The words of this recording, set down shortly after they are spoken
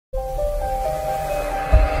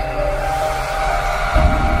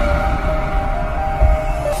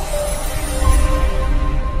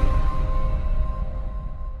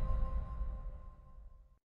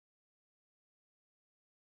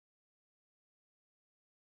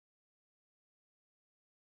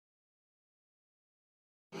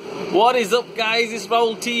What is up, guys? It's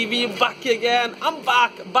Raul TV back again. I'm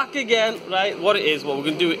back again. Right, what we're going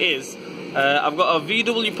to do is, I've got a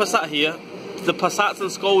VW Passat here. The Passats and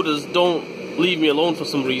Skodas don't leave me alone for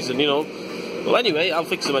some reason, you know. Well, anyway, I'll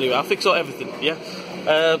fix them anyway. I'll fix out everything, yeah.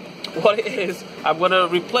 What it is, I'm going to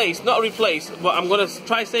not replace, but I'm going to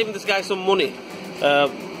try saving this guy some money.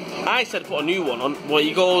 I said put a new one on, but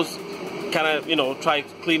he goes, kind of, you know, try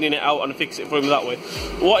cleaning it out and fix it for him that way.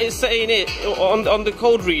 What it's saying is, on the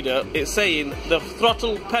code reader, it's saying the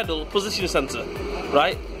throttle pedal position sensor,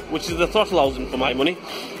 right? Which is the throttle housing for my money,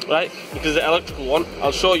 right? Because the electrical one,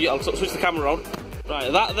 I'll show you, I'll switch the camera around. Right,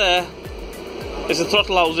 that there is the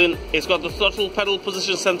throttle housing. It's got the throttle pedal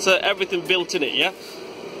position sensor, everything built in it, yeah?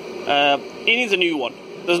 He needs a new one.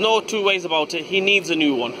 There's no two ways about it, he needs a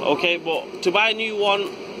new one, okay? But to buy a new one,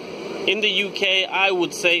 in the UK, I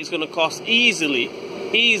would say it's going to cost easily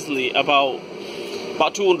about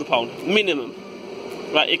 £200 minimum.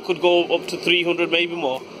 Right, it could go up to 300, maybe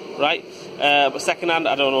more. Right, but second-hand,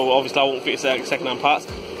 I don't know. Obviously, I won't fix second-hand parts.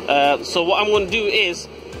 So what I'm going to do is,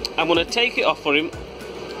 I'm going to take it off for him.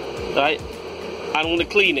 Right, and I'm going to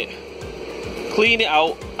clean it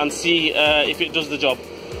out, and see if it does the job.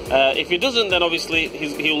 If it doesn't, then obviously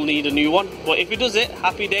he'll need a new one. But if he does it,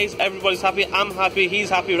 happy days, everybody's happy, I'm happy, he's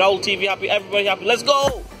happy, Raul TV happy, everybody happy, let's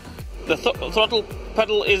go! The throttle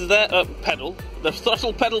pedal is there, the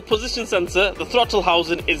throttle pedal position sensor, the throttle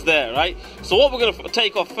housing is there, right? So what we're going to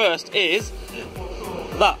take off first is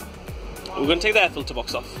that. We're going to take the air filter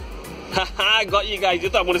box off. Haha, got you guys, you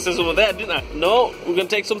thought I'm going to say something there, didn't I? No, we're going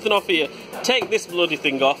to take something off here. Take this bloody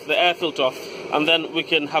thing off, the air filter off, and then we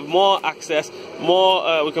can have more access,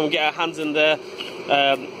 we can get our hands in there.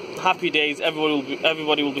 Happy days,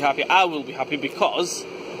 everybody will be happy, I will be happy, because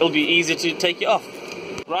it'll be easy to take it off.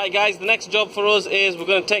 Right guys, the next job for us is we're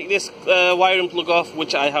going to take this wiring plug off,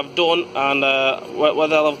 which I have done, and where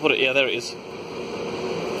the hell have I put it? Yeah, there it is.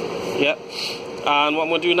 Yeah, and what I'm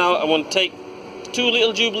going to do now, I'm going to take two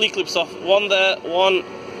little Jubilee clips off, one there, one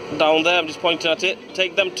down there, I'm just pointing at it,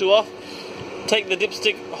 take them two off, take the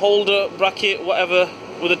dipstick holder, bracket, whatever,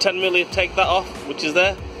 with a 10mm, take that off, which is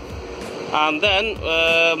there, and then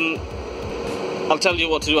I'll tell you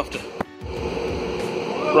what to do after.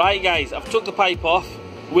 Right guys, I've took the pipe off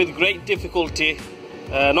with great difficulty,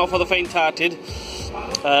 not for the faint-hearted.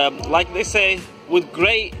 Like they say, with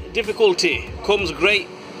great difficulty comes great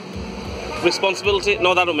responsibility.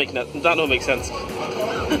 No, that don't make sense.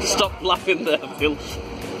 Stop laughing there, Phil.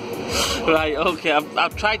 Right, okay,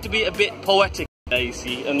 I've tried to be a bit poetic there, you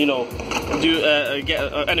see, and you know, do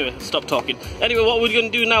anyway, stop talking. Anyway, what we're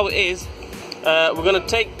going to do now is we're going to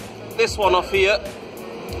take this one off here.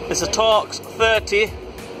 It's a Torx 30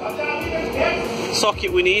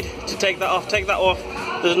 socket we need to take that off. Take that off.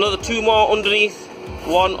 There's another two more underneath,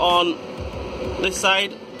 one on this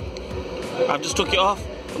side, I've just took it off,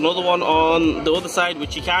 another one on the other side,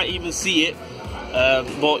 which you can't even see it,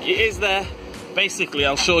 but it is there. Basically,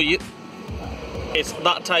 I'll show you, it's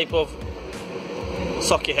that type of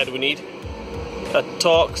socket head we need, a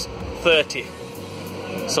Torx 30.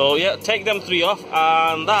 So yeah, take them three off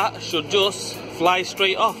and that should just fly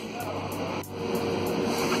straight off.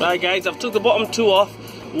 Right guys, I've took the bottom two off.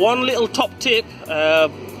 One little top tip,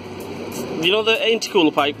 you know the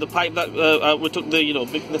intercooler pipe, the pipe that we took the, you know,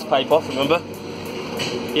 this pipe off, remember?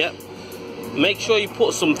 Yeah. Make sure you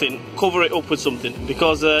put something, cover it up with something,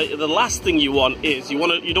 because the last thing you want is, you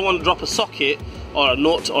don't want to drop a socket or a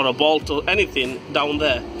nut or a bolt or anything down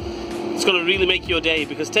there. It's going to really make your day,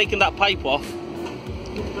 because taking that pipe off,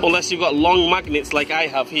 unless you've got long magnets like I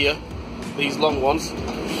have here, these long ones,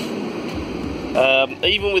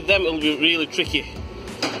 even with them it'll be really tricky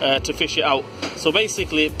to fish it out. So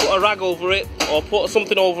basically, put a rag over it or put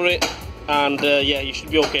something over it, and yeah, you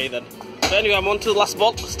should be okay then. So anyway, I'm on to the last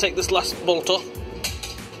bolt. Let's take this last bolt off.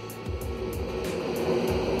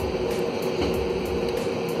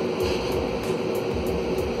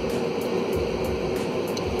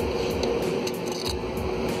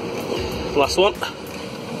 Last one.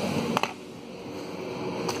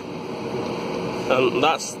 And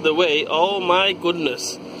that's the way. Oh my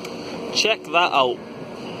goodness. Check that out.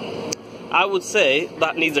 I would say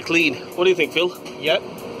that needs a clean. What do you think, Phil? Yep,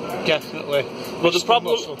 definitely. But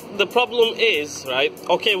the problem is, right,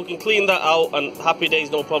 okay, we can clean that out and happy days,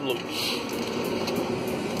 no problem.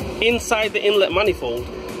 Inside the inlet manifold,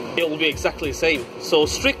 it will be exactly the same. So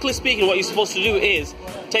strictly speaking, what you're supposed to do is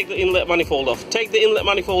take the inlet manifold off. Take the inlet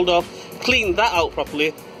manifold off, clean that out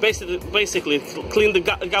properly, basically clean the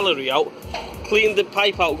gallery out, clean the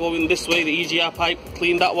pipe out going this way, the EGR pipe,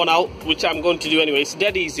 clean that one out, which I'm going to do anyway. It's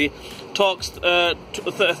dead easy. Torx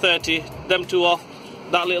 30, them two off,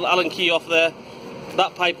 that little Allen key off there,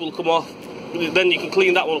 that pipe will come off. Then you can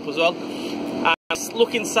clean that one up as well. And let's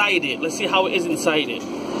look inside it. Let's see how it is inside it.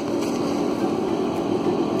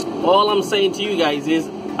 All I'm saying to you guys is,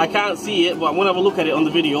 I can't see it, but I'm going to have a look at it on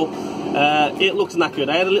the video. It looks knackered.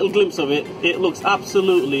 I had a little glimpse of it. It looks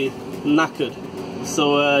absolutely knackered.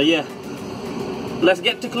 So yeah, let's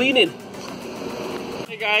get to cleaning.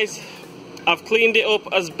 Hey guys, I've cleaned it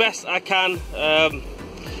up as best I can.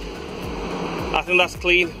 I think that's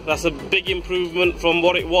clean. That's a big improvement from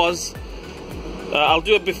what it was. I'll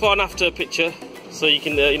do a before and after picture so you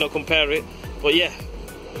can you know, compare it. But yeah,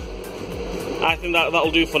 I think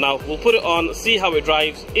that'll do for now. We'll put it on, see how it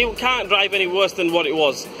drives. It can't drive any worse than what it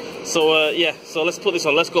was. So yeah, so let's put this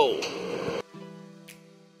on. Let's go.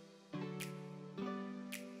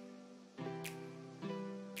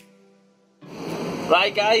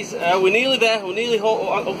 Right guys, we're nearly there. We're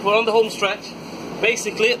on the home stretch.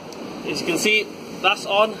 Basically, as you can see, that's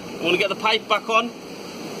on. I'm going to get the pipe back on.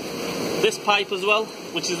 This pipe as well,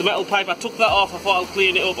 which is the metal pipe. I took that off. I thought I'll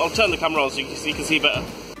clean it up. I'll turn the camera on so you can see better.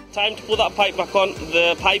 Time to put that pipe back on.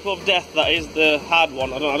 The pipe of death, that is the hard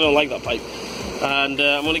one. I don't like that pipe. And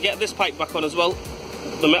I'm going to get this pipe back on as well.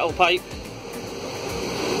 The metal pipe,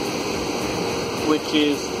 which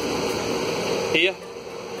is here.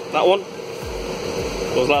 That one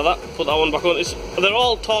goes like that. Put that one back on. They're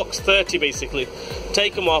all Torx 30 basically.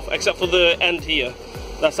 Take them off except for the end here.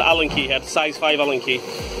 That's the Allen key head, size 5 Allen key.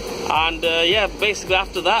 And yeah, basically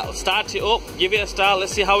after that, start it up, give it a start,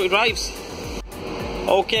 let's see how it drives.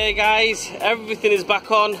 Okay guys, everything is back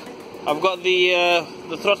on. I've got the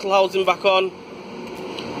throttle housing back on,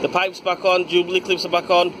 the pipes back on, Jubilee clips are back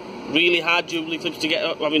on. Really hard Jubilee clips to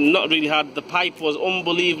get, I mean not really hard, the pipe was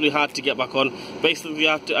unbelievably hard to get back on. Basically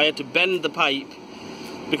I had to bend the pipe,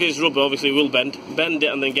 because it's rubber obviously it will bend it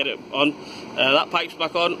and then get it on. That pipe's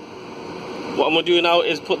back on. What I'm going to do now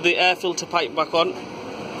is put the air filter pipe back on,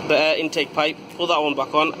 the air intake pipe, put that one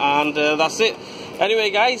back on, and that's it. Anyway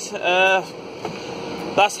guys,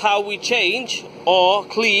 that's how we change or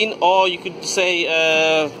clean, or you could say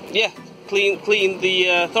yeah, clean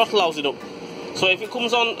the throttle housing up. So if it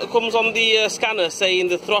comes on the scanner saying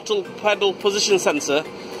the throttle pedal position sensor,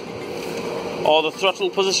 or the throttle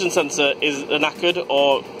position sensor is knackered,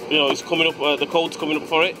 or you know it's coming up, the code's coming up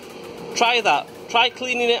for it, try that. Try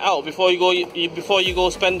cleaning it out before you go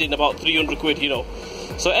spending about 300 quid, you know.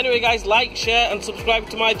 So anyway guys, like, share and subscribe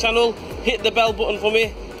to my channel. Hit the bell button for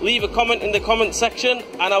me. Leave a comment in the comment section,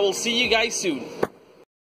 and I will see you guys soon.